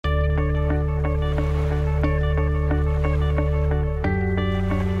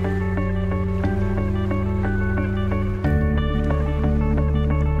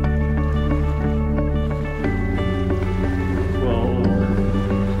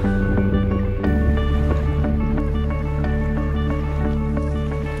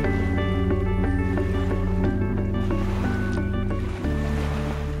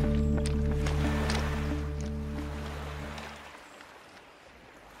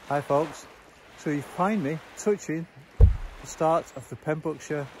Hi folks, so you find me touching the start of the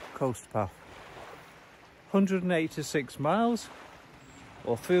Pembrokeshire coast path. 186 miles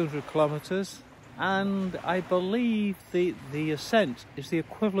or 300 kilometres, and I believe the ascent is the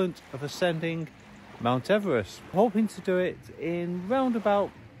equivalent of ascending Mount Everest. I'm hoping to do it in round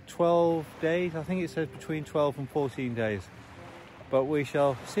about 12 days. I think it says between 12 and 14 days, but we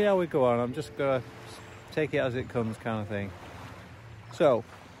shall see how we go on. I'm just gonna take it as it comes kind of thing. So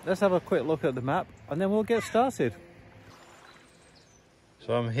let's have a quick look at the map and then we'll get started.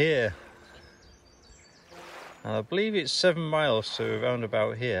 So I'm here, and I believe it's 7 miles to around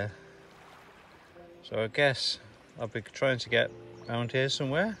about here. So I guess I'll be trying to get around here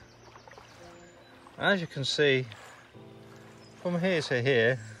somewhere. And as you can see, from here to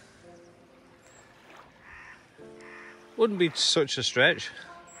here, wouldn't be such a stretch,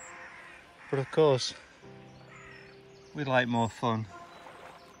 but of course, we'd like more fun.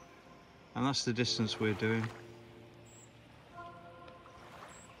 And that's the distance we're doing.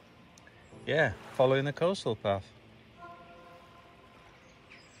 Yeah, following the coastal path.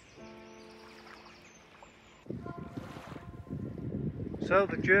 So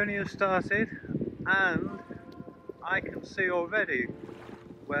the journey has started, and I can see already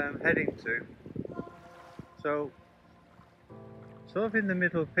where I'm heading to. So, sort of in the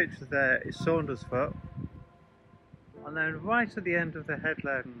middle picture there is Saundersfoot, and then right at the end of the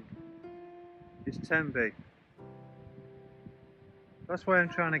headland is Tenby. That's where I'm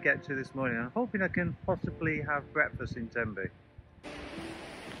trying to get to this morning. I'm hoping I can possibly have breakfast in Tenby.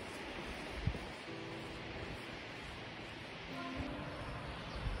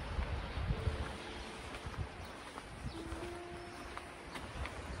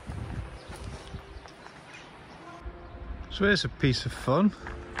 So here's a piece of fun.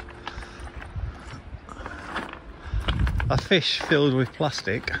 A fish filled with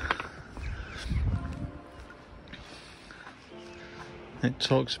plastic. It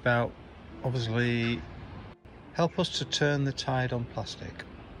talks about, obviously, help us to turn the tide on plastic.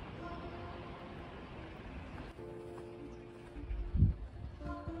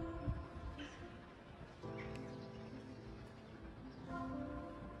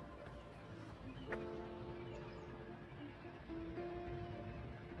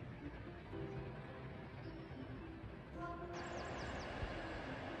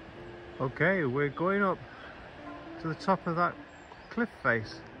 Okay, we're going up to the top of that cliff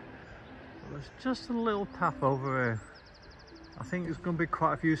face. There's just a little path over here. I think there's going to be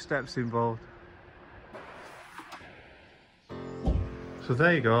quite a few steps involved. So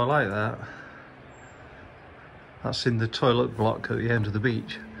there you go, I like that. That's in the toilet block at the end of the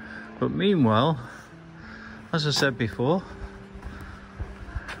beach. But meanwhile, as I said before,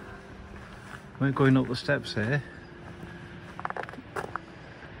 we're going up the steps here.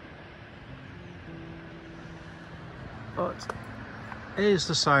 But here's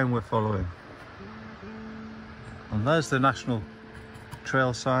the sign we're following, and there's the National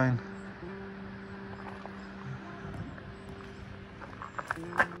Trail sign.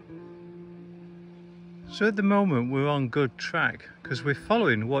 So at the moment we're on good track, because we're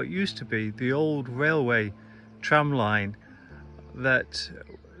following what used to be the old railway tram line that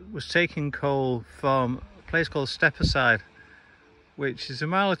was taking coal from a place called Stepaside, which is a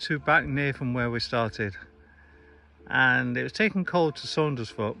mile or two back near from where we started. And it was taking coal to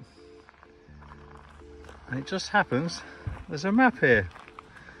Saundersfoot, and it just happens there's a map here.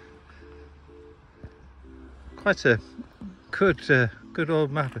 Quite a good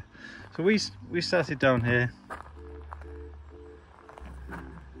old map. So we started down here,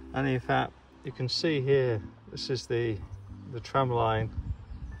 and in fact you can see here, this is the tram line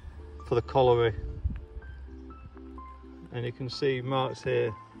for the colliery, and you can see marks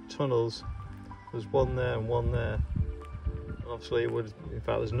here, tunnels. There's one there and one there. Obviously it would, in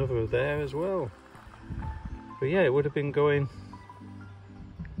fact there's another there as well. But yeah, it would have been going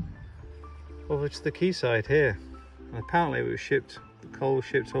over to the quayside here. And apparently it was shipped, the coal was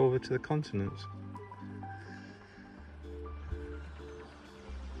shipped over to the continents.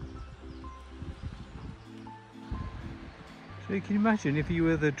 So you can imagine if you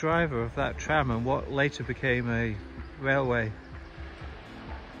were the driver of that tram and what later became a railway,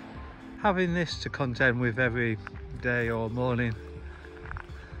 having this to contend with every day or morning,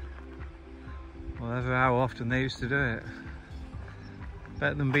 whatever, how often they used to do it.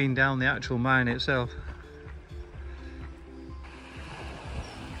 Better than being down the actual mine itself.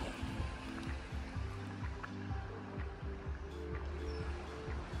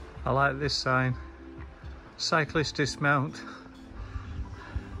 I like this sign, cyclist dismount.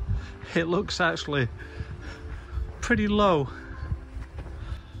 It looks actually pretty low.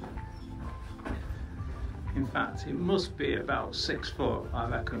 In fact, it must be about 6 foot, I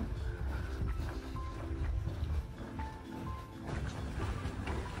reckon.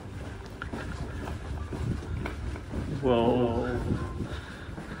 Whoa.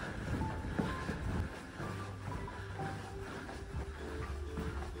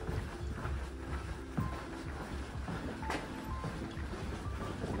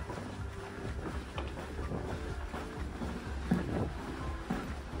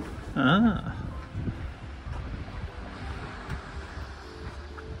 Ah.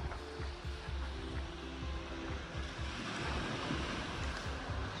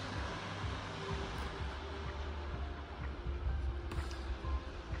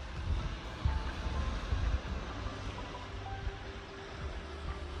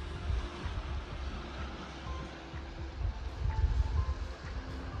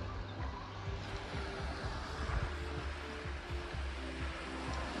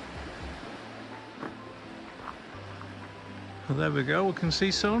 Well, there we go, we can see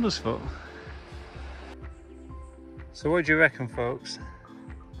Saundersfoot. So what do you reckon, folks?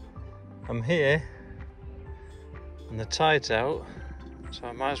 I'm here and the tide's out, so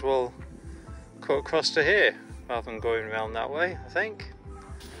I might as well cut across to here rather than going around that way, I think.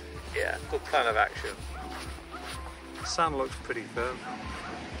 Yeah, good plan of action. The sand looks pretty firm.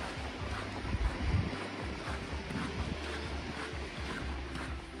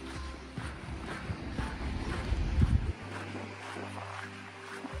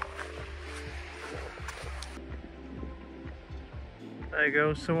 There you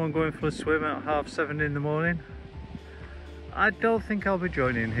go, someone going for a swim at 7:30 in the morning. I don't think I'll be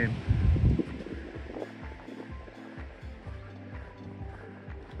joining him.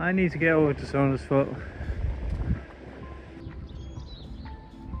 I need to get over to Saundersfoot.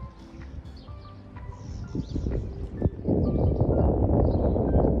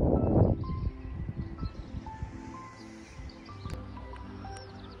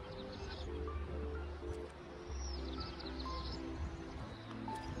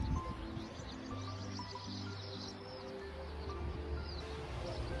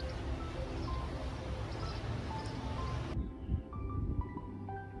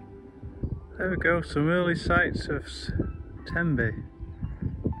 There we go, some early sights of Tenby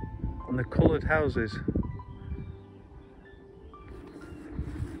and the coloured houses.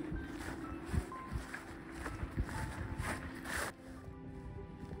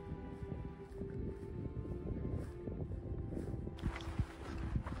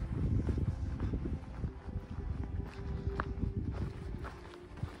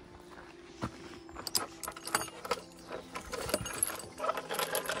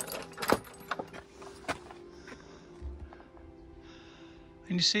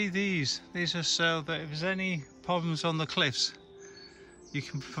 And you see these are so that if there's any problems on the cliffs, you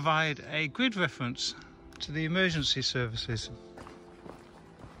can provide a grid reference to the emergency services.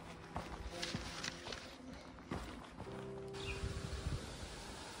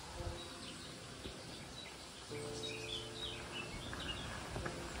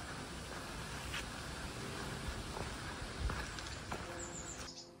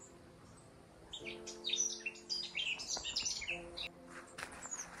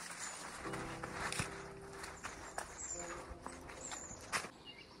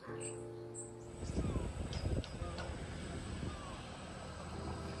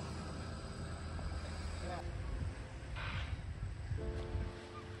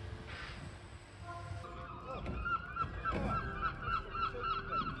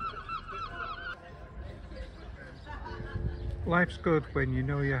 Life's good when you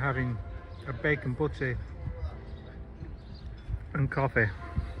know you're having a bacon butty and coffee.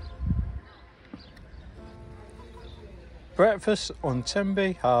 Breakfast on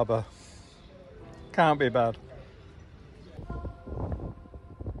Tenby Harbour. Can't be bad.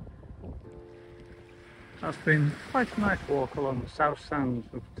 That's been quite a nice walk along the south sands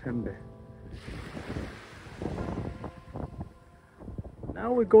of Tenby.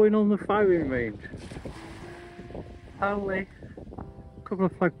 Now we're going on the firing range. Apparently, a couple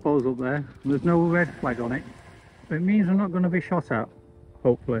of flagpoles up there, and there's no red flag on it. So it means I'm not going to be shot at,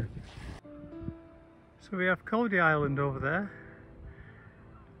 hopefully. So we have Cody Island over there,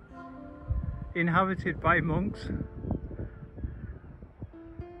 inhabited by monks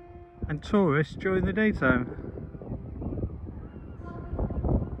and tourists during the daytime.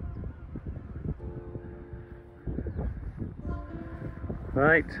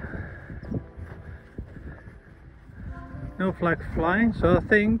 Right. No flag flying, so I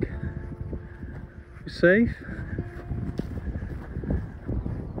think we're safe.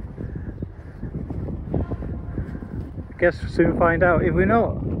 I guess we'll soon find out if we're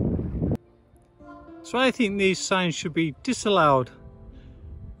not. So I think these signs should be disallowed,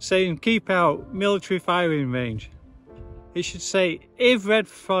 saying keep out, military firing range. It should say if red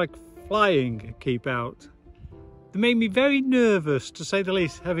flag flying, keep out. They make me very nervous, to say the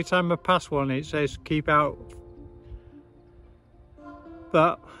least. Every time I pass one it says keep out.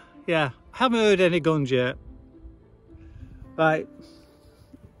 But yeah, I haven't heard any guns yet. Right.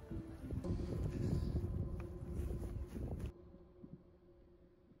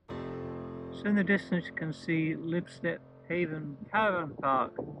 So in the distance you can see Lydstep Haven Caravan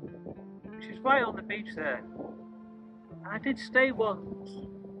Park, which is right on the beach there. I did stay once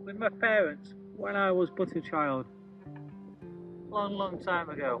with my parents when I was but a child. Long time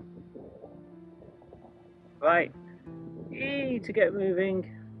ago. Right, need to get moving.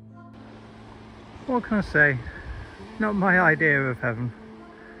 What can I say? Not my idea of heaven,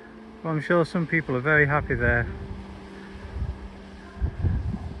 but I'm sure some people are very happy there.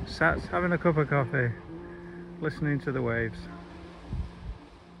 Sat having a cup of coffee, listening to the waves.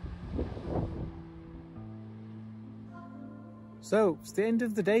 So it's the end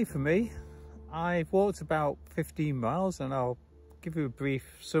of the day for me. I've walked about 15 miles and I'll give you a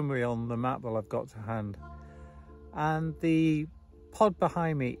brief summary on the map that I've got to hand. And the pod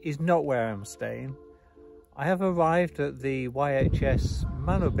behind me is not where I'm staying. I have arrived at the YHA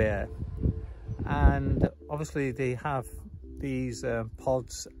Manobier, and obviously they have these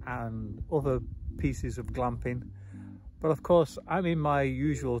pods and other pieces of glamping, but of course I'm in my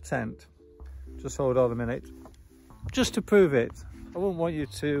usual tent. Just hold on a minute, just to prove it. I wouldn't want you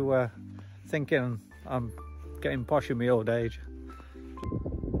to thinking I'm getting posh in my old age.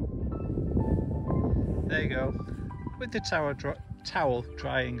 There you go, with the towel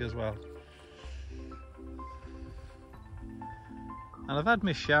drying as well. And I've had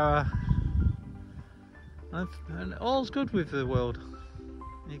my shower, and all's good with the world.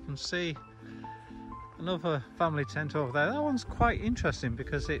 You can see another family tent over there. That one's quite interesting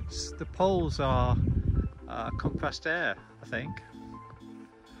because the poles are compressed air, I think.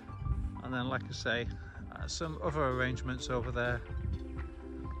 And then, like I say, some other arrangements over there.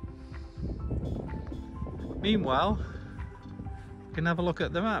 Meanwhile, we can have a look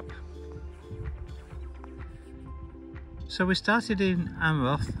at the map. So we started in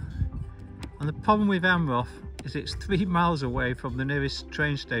Amroth, and the problem with Amroth is it's 3 miles away from the nearest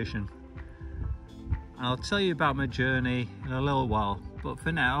train station. And I'll tell you about my journey in a little while, but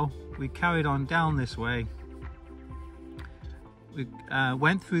for now we carried on down this way. We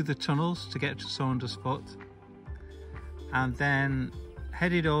went through the tunnels to get to Saundersfoot, and then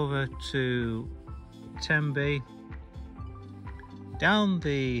headed over to Tenby, down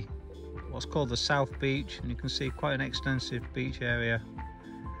the what's called the South Beach, and you can see quite an extensive beach area.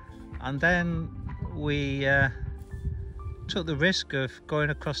 And then we took the risk of going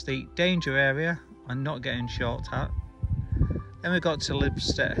across the danger area and not getting shot at. Then we got to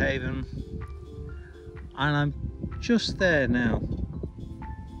Lydstep Haven, and I'm just there now.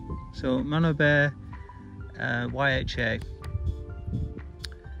 So Manobier, YHA,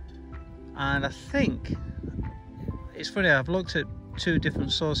 and I think it's funny, I've looked at two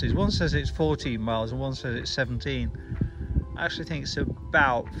different sources. One says it's 14 miles and one says it's 17. I actually think it's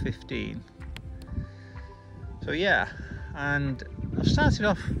about 15. So yeah, and I've started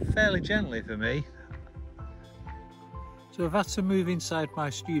off fairly gently for me. So I've had to move inside my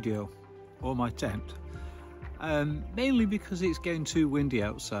studio or my tent, mainly because it's getting too windy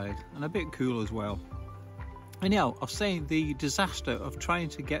outside and a bit cool as well. Anyhow, I was saying the disaster of trying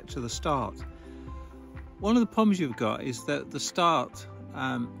to get to the start. One of the problems you've got is that the start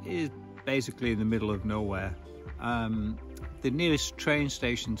is basically in the middle of nowhere. The nearest train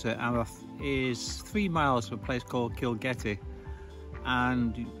station to Amroth is 3 miles from a place called Kilgetty,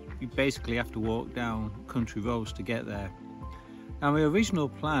 and you basically have to walk down country roads to get there. Now my original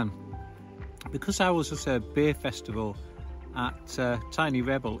plan, because I was at a beer festival at Tiny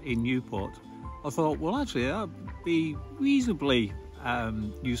Rebel in Newport, I thought, well actually that would be reasonably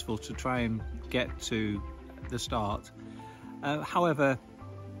useful to try and get to the start. However,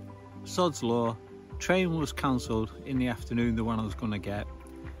 sod's law, train was cancelled in the afternoon, the one I was going to get.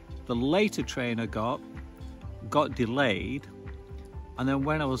 The later train I got delayed, and then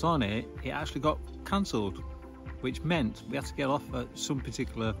when I was on it, it actually got cancelled, which meant we had to get off at some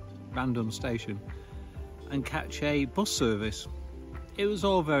particular random station and catch a bus service. It was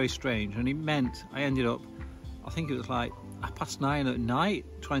all very strange, and it meant I ended up, I think it was like 9:30 at night,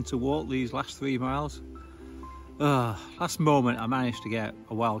 trying to walk these last 3 miles. Last moment I managed to get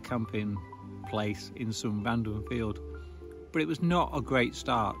a wild camping place in some random field, but it was not a great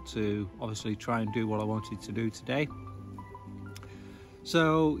start to obviously try and do what I wanted to do today.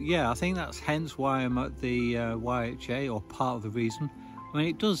 So yeah, I think that's hence why I'm at the YHA, or part of the reason. I mean,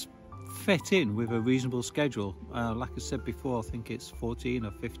 it does fit in with a reasonable schedule. Like I said before, I think it's 14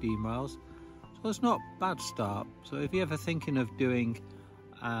 or 15 miles. So it's not a bad start. So if you're ever thinking of doing,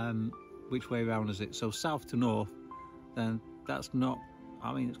 which way around is it? So south to north, then that's not,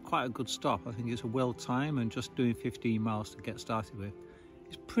 I mean, it's quite a good stop. I think it's a well time, and just doing 15 miles to get started with,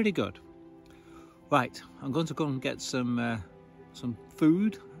 it's pretty good. Right, I'm going to go and get some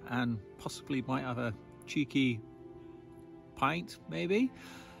food, and possibly might have a cheeky pint maybe,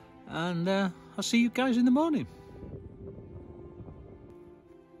 and I'll see you guys in the morning.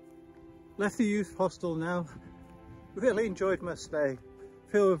 Left the youth hostel now. Really enjoyed my stay,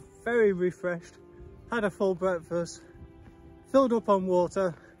 feel very refreshed, had a full breakfast, filled up on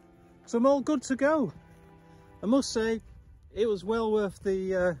water, so I'm all good to go. I must say it was well worth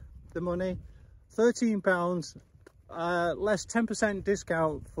the money. £13, less 10%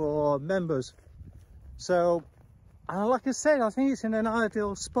 discount for members. So like I said, I think it's in an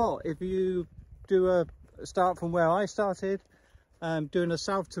ideal spot if you do a start from where I started, doing a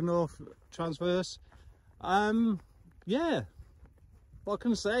south to north transverse. Yeah, what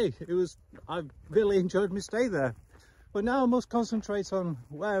can I say? I really enjoyed my stay there. But now I must concentrate on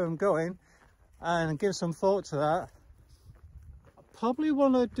where I'm going and give some thought to that. I probably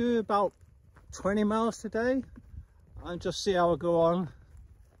want to do about 20 miles today and just see how I go on.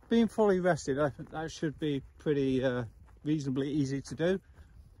 Being fully rested, that should be pretty reasonably easy to do,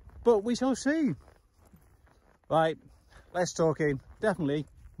 but we shall see. Right, less talking, definitely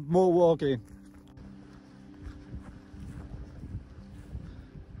more walking.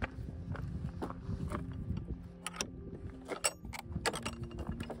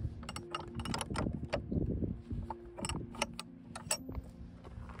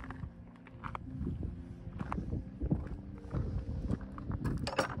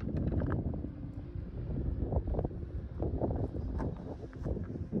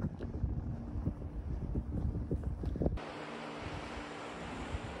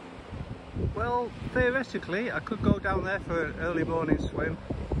 Well, theoretically I could go down there for an early morning swim,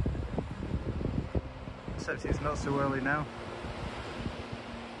 except it's not so early now.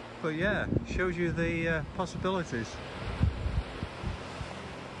 But yeah, shows you the possibilities.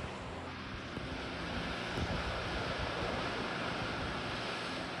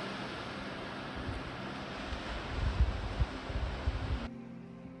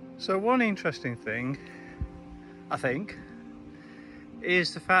 So one interesting thing, I think,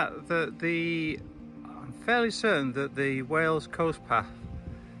 is the fact that I'm fairly certain that the Wales Coast Path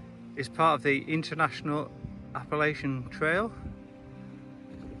is part of the International Appalachian Trail.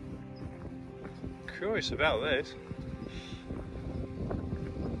 Curious about this.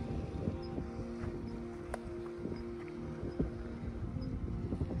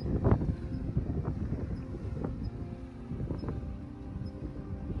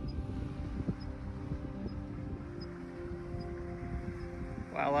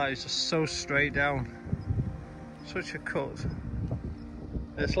 Wow, that is just so straight down. Such a cut.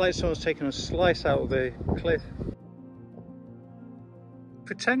 It's like someone's taken a slice out of the cliff.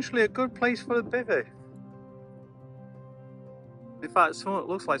 Potentially a good place for a bivvy. In fact, it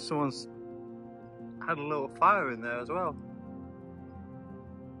looks like someone's had a little fire in there as well.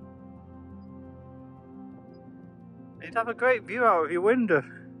 You'd have a great view out of your window.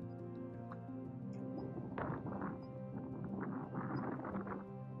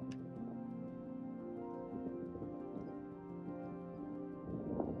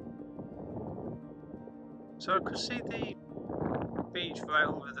 So I could see the beach right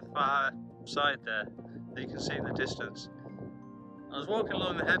over the far side there, that you can see in the distance. I was walking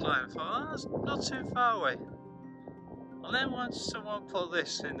along the headline and thought, oh, that's not too far away. And then once someone put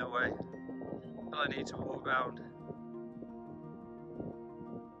this in the way, I need to walk round.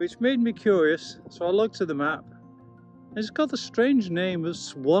 Which made me curious, so I looked at the map. It's got the strange name of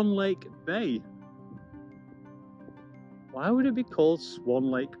Swan Lake Bay. Why would it be called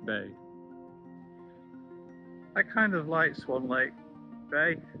Swan Lake Bay? I kind of like Swan Lake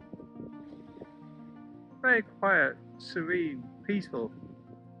Bay. Very quiet, serene, peaceful.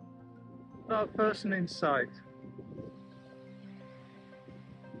 Not a person in sight.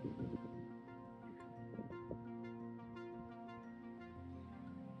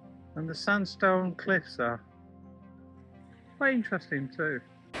 And the sandstone cliffs are quite interesting too.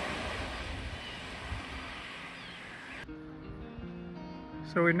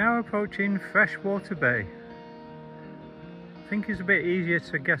 So we're now approaching Freshwater Bay. I think it's a bit easier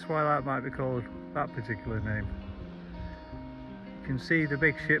to guess why that might be called that particular name. You can see the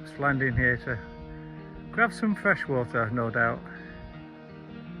big ships landing here to grab some fresh water, no doubt.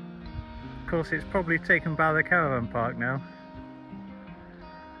 course it's probably taken by the caravan park now.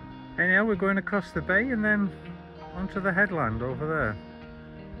 Anyhow, we're going across the bay and then onto the headland over there.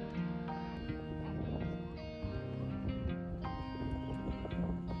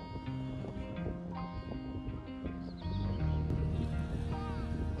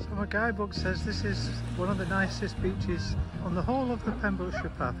 So my guidebook says this is one of the nicest beaches on the whole of the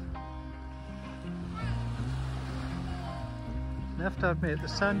Pembrokeshire path. I have to admit, the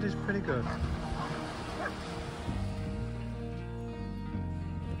sand is pretty good.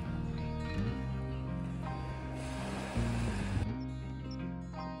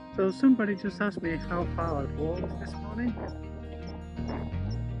 So somebody just asked me how far I'd walked this morning.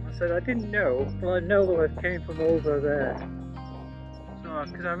 I said I didn't know, but I know that I came from over there. So,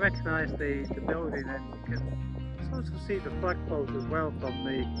 because I recognise the building, and you can sort of see the flagpoles as well from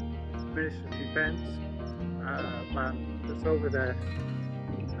the Ministry of Defence land that's over there.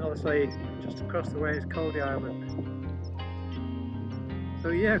 And obviously, just across the way is Cardigan Island. So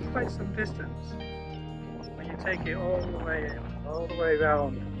yeah, quite some distance when you take it all the way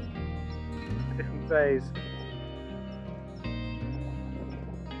around the different bays.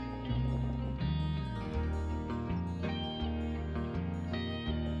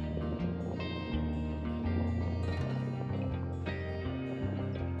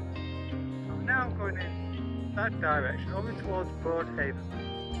 I'm now going in that direction over towards Broadhaven.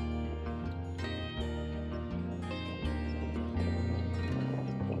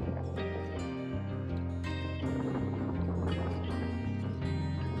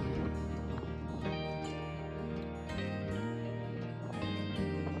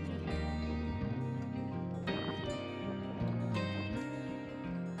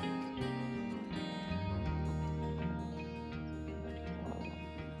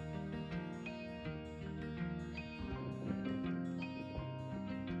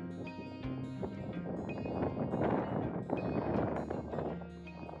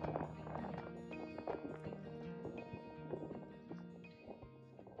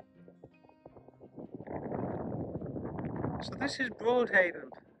 So this is Broadhaven.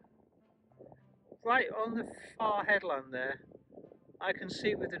 Right on the far headland there, I can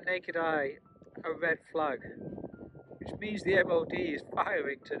see with the naked eye a red flag, which means the MOD is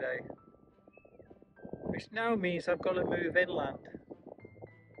firing today. Which now means I've got to move inland.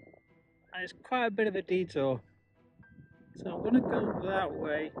 And it's quite a bit of a detour. So I'm going to go that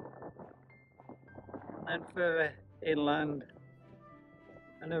way and further inland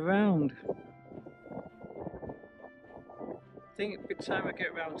and around. I think by the time I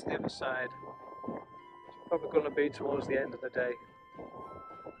get round to the other side, it's probably going to be towards the end of the day.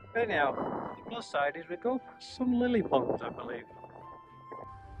 But anyhow, the plus side is we go past some lily ponds, I believe.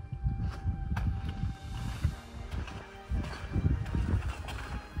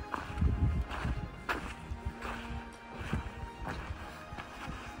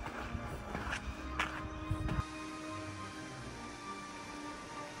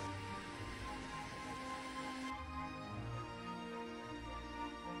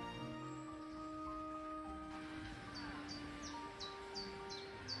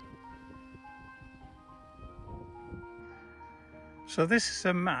 So this is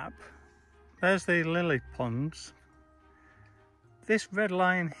a map. There's the lily ponds. This red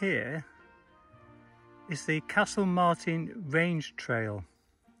line here is the Castle Martin Range Trail.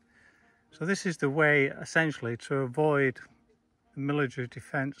 So this is the way essentially to avoid the military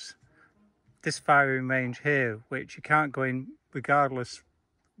defence, this firing range here, which you can't go in regardless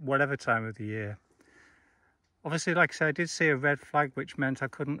whatever time of the year. Obviously, like I said, I did see a red flag, which meant I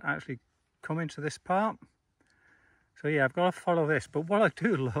couldn't actually come into this part. So yeah, I've got to follow this. But what I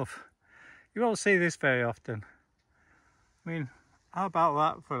do love, you won't see this very often. I mean, how about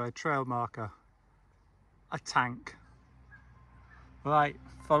that for a trail marker? A tank. Right,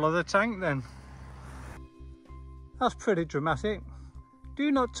 follow the tank then. That's pretty dramatic.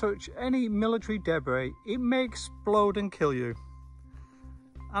 Do not touch any military debris. It may explode and kill you.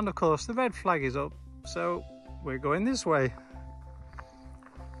 And of course, the red flag is up, so we're going this way.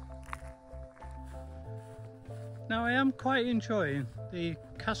 Now I am quite enjoying the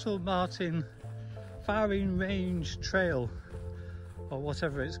Castle Martin Firing Range Trail, or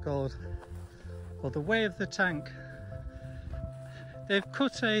whatever it's called, or the Way of the Tank. They've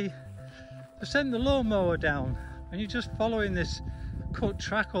sent the lawnmower down and you're just following this cut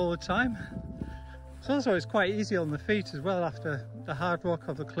track all the time. So also it's quite easy on the feet as well after the hard rock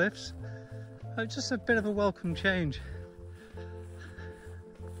of the cliffs. Just a bit of a welcome change.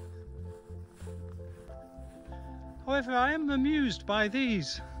 However, I am amused by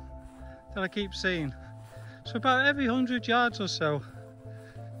these that I keep seeing. So about every 100 yards or so,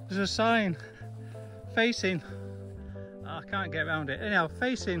 There's a sign facing, I can't get around it, anyhow,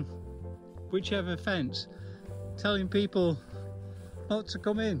 facing whichever fence, telling people not to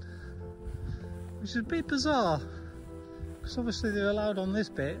come in, which is a bit bizarre, because obviously they're allowed on this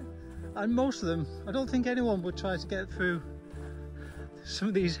bit, and most of them, I don't think anyone would try to get through some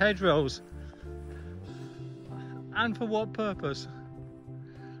of these hedgerows. And for what purpose?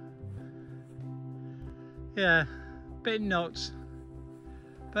 Yeah, bit nuts.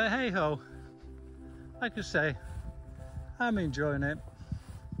 But hey ho, like I say, I'm enjoying it.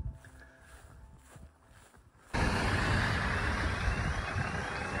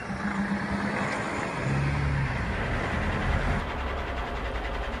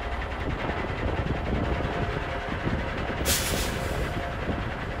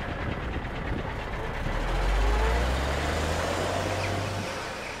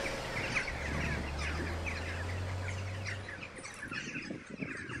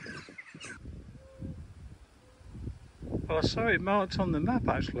 Well, I saw it marked on the map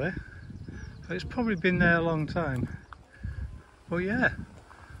actually, so it's probably been there a long time. Well, yeah,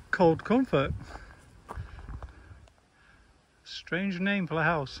 Cold Comfort. Strange name for a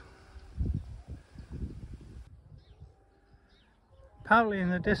house. Apparently in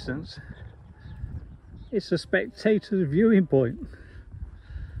the distance, it's a spectator's viewing point.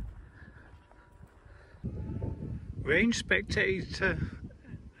 Range spectator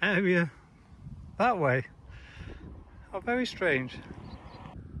area that way. Oh, very strange.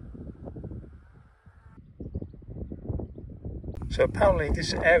 So apparently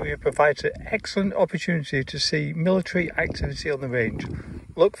this area provides an excellent opportunity to see military activity on the range.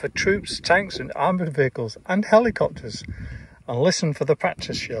 Look for troops, tanks and armoured vehicles and helicopters, and listen for the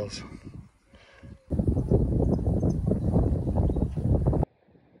practice shells.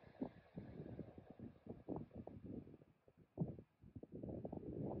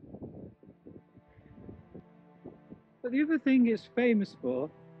 But the other thing it's famous for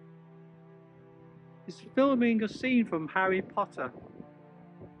is filming a scene from Harry Potter.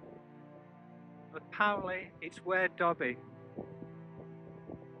 Apparently it's where Dobby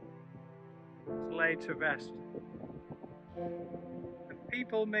is laid to rest. And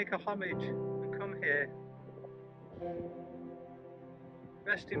people make a homage and come here.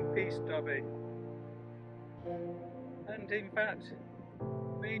 Rest in peace, Dobby. And in fact,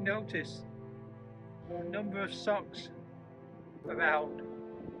 we notice a number of socks around.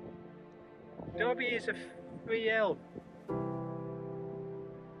 Dobby is a free elf.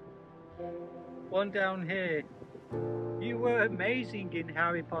 One down here. You were amazing in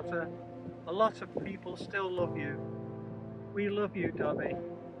Harry Potter. A lot of people still love you. We love you, Dobby.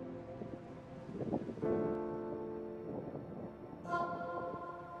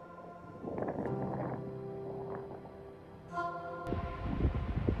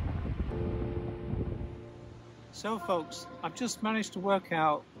 So folks, I've just managed to work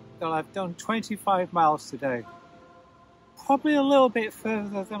out that I've done 25 miles today. Probably a little bit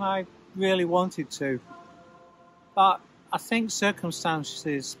further than I really wanted to, but I think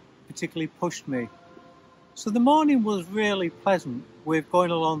circumstances particularly pushed me. So the morning was really pleasant with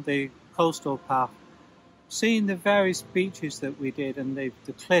going along the coastal path, seeing the various beaches that we did and the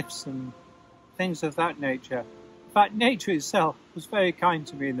cliffs and things of that nature. In fact, nature itself was very kind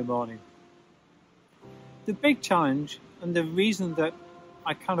to me in the morning. The big challenge and the reason that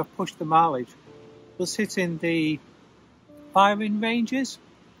I kind of pushed the mileage was hitting the firing ranges.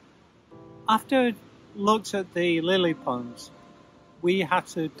 After I looked at the lily ponds, we had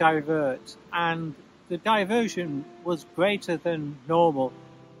to divert, and the diversion was greater than normal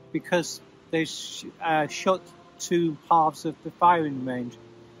because they shut two halves of the firing range.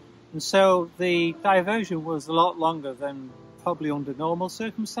 And so the diversion was a lot longer than probably under normal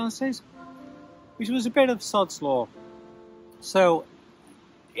circumstances, which was a bit of sod's law. So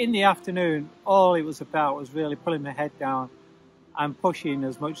in the afternoon, all it was about was really pulling my head down and pushing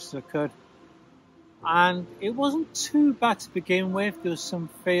as much as I could. And it wasn't too bad to begin with. There was some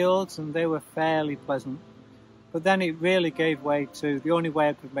fields and they were fairly pleasant. But then it really gave way to the only way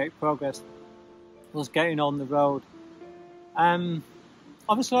I could make progress was getting on the road.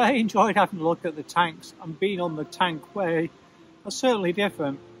 Obviously I enjoyed having a look at the tanks, and being on the tank way was certainly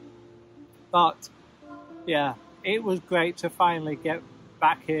different. But yeah, it was great to finally get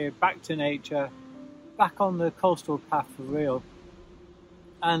back here, back to nature, back on the coastal path for real.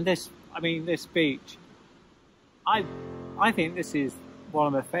 And this beach, I think this is one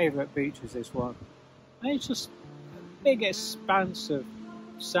of my favourite beaches, this one. And it's just a big expanse of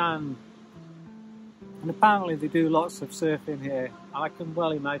sand. And apparently they do lots of surfing here, and I can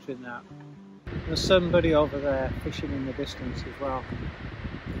well imagine that. There's somebody over there fishing in the distance as well.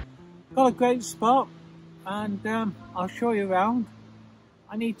 Got a great spot, and I'll show you around.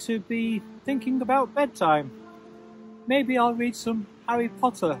 I need to be thinking about bedtime. Maybe I'll read some Harry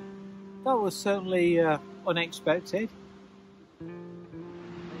Potter. That was certainly unexpected.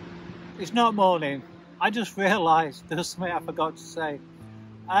 It's not morning. I just realised there's something I forgot to say.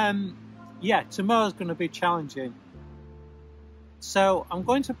 Yeah, tomorrow's going to be challenging. So I'm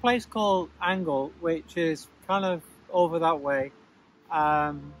going to a place called Angle, which is kind of over that way.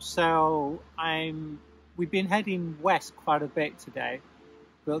 We've been heading west quite a bit today,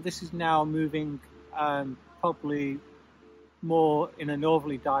 but this is now moving probably more in a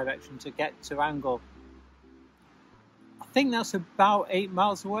northerly direction to get to Angle. I think that's about 8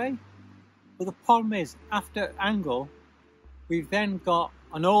 miles away, but the problem is after Angle we've then got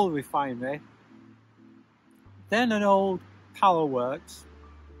an oil refinery, then an old power works,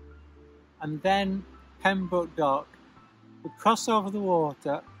 and then Pembroke Dock. We cross over the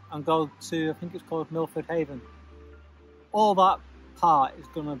water and go to, I think it's called Milford Haven. All that part is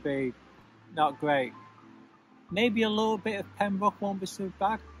going to be not great. Maybe a little bit of Pembroke won't be so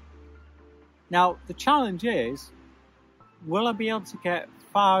bad. Now the challenge is, will I be able to get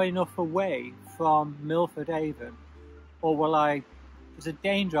far enough away from Milford Haven, or will there's a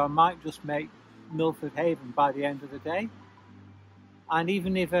danger I might just make Milford Haven by the end of the day. And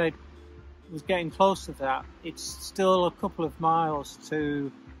even if I was getting close to that, it's still a couple of miles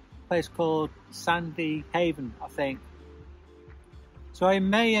to a place called Tenby Haven, I think. So I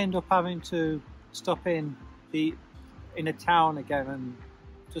may end up having to stop in a town again and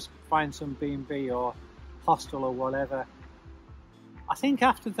just find some B&B or hostel or whatever. I think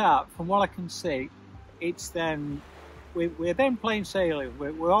after that, from what I can see, it's then we're then plain sailing.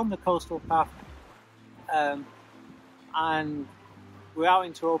 We're on the coastal path, and we're out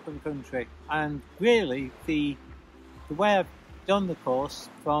into open country. And really, the way I've done the course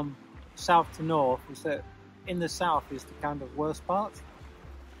from south to north is that in the south is the kind of worst part,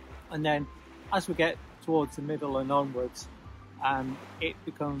 and then as we get towards the middle and onwards, it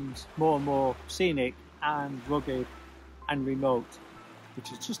becomes more and more scenic and rugged and remote,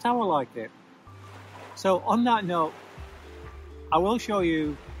 which is just how I like it. So on that note, I will show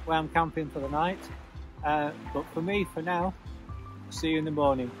you where I'm camping for the night, but for me, for now, see you in the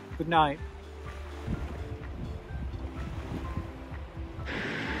morning. Good night.